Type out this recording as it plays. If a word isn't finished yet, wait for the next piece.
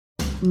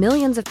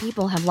Millions of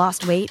people have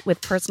lost weight with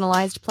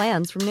personalized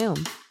plans from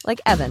Noom. Like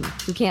Evan,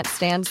 who can't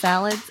stand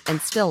salads and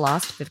still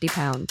lost 50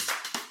 pounds.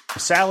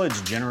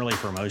 Salads generally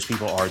for most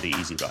people are the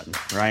easy button,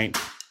 right?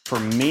 For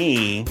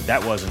me,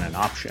 that wasn't an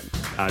option.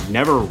 I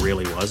never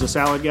really was a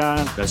salad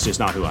guy. That's just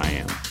not who I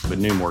am. But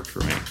Noom worked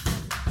for me.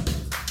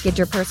 Get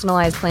your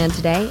personalized plan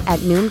today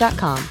at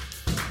Noom.com.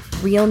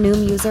 Real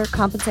Noom user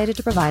compensated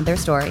to provide their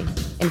story.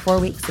 In 4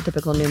 weeks, the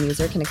typical Noom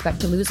user can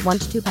expect to lose 1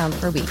 to 2 pounds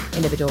per week.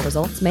 Individual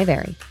results may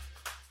vary.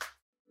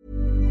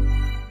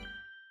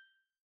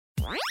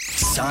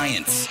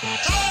 Science.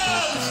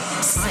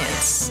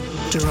 Science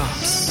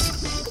drops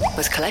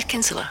with Colette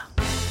Kinsella.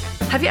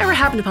 Have you ever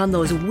happened upon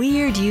those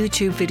weird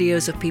YouTube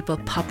videos of people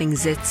popping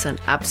zits and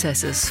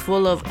abscesses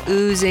full of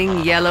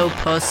oozing yellow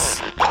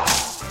pus?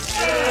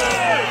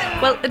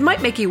 Well, it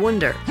might make you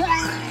wonder,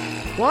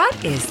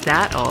 what is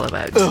that all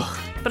about? Ugh.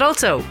 But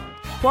also,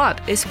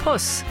 what is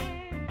pus?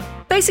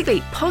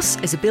 Basically, pus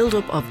is a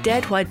build-up of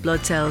dead white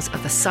blood cells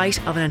at the site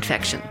of an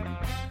infection.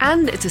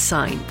 And it's a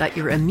sign that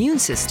your immune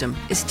system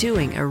is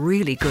doing a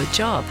really good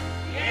job.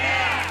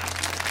 Yeah!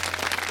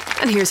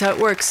 And here's how it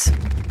works.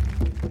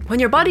 When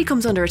your body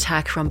comes under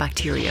attack from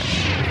bacteria,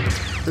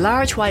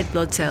 large white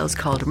blood cells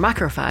called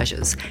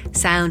macrophages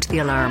sound the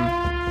alarm.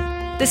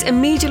 This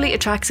immediately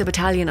attracts a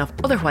battalion of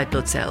other white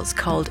blood cells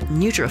called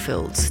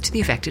neutrophils to the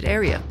affected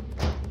area.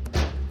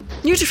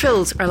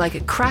 Neutrophils are like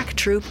a crack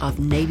troop of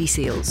Navy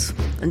SEALs,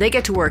 and they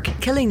get to work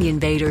killing the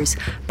invaders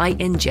by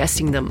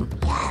ingesting them.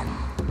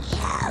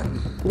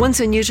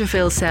 Once a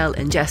neutrophil cell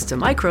ingests a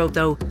microbe,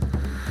 though,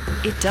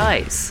 it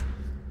dies.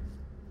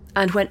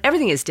 And when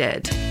everything is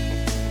dead,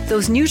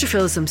 those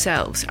neutrophils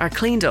themselves are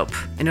cleaned up,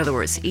 in other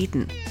words,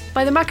 eaten,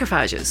 by the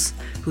macrophages,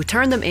 who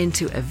turn them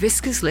into a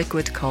viscous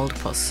liquid called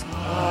pus.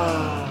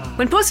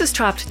 When pus is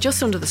trapped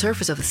just under the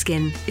surface of the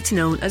skin, it's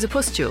known as a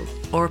pustule,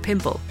 or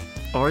pimple,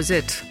 or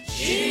zit.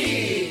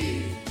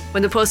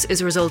 When the pus is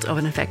a result of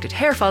an infected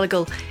hair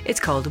follicle, it's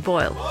called a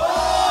boil.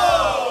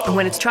 And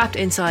when it's trapped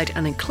inside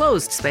an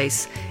enclosed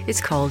space,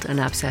 it's called an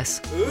abscess.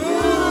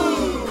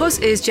 Pus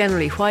is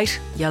generally white,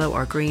 yellow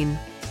or green,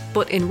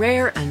 but in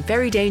rare and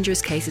very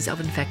dangerous cases of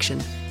infection,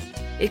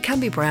 it can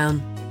be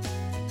brown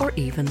or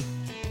even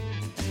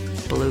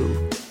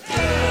blue.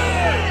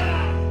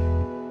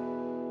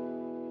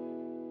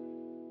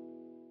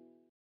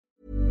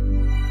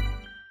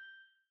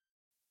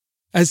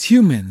 As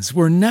humans,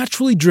 we're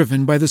naturally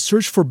driven by the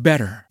search for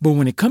better. But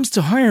when it comes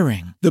to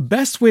hiring, the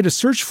best way to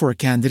search for a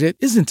candidate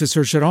isn't to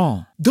search at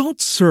all.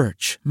 Don't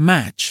search,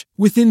 match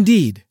with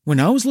Indeed. When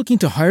I was looking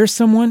to hire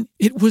someone,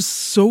 it was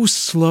so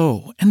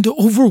slow and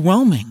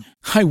overwhelming.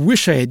 I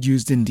wish I had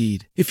used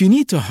Indeed. If you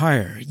need to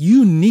hire,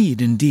 you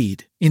need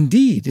Indeed.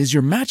 Indeed is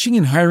your matching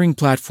and hiring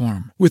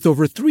platform with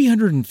over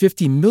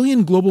 350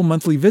 million global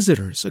monthly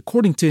visitors,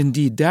 according to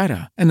Indeed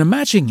data, and a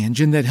matching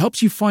engine that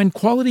helps you find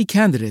quality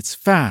candidates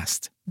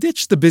fast.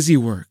 Ditch the busy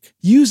work.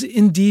 Use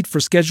Indeed for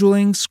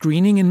scheduling,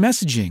 screening, and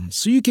messaging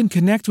so you can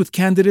connect with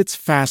candidates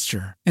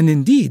faster. And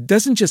Indeed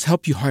doesn't just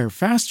help you hire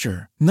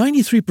faster.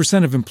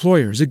 93% of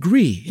employers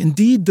agree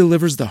Indeed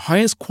delivers the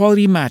highest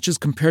quality matches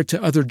compared to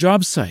other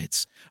job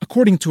sites,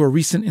 according to a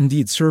recent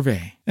Indeed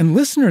survey. And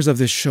listeners of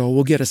this show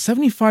will get a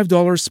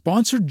 $75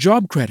 sponsored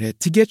job credit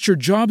to get your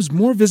jobs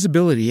more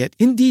visibility at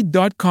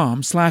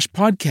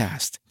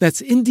Indeed.com/podcast.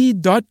 That's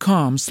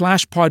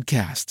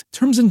Indeed.com/podcast.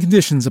 Terms and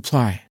conditions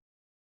apply.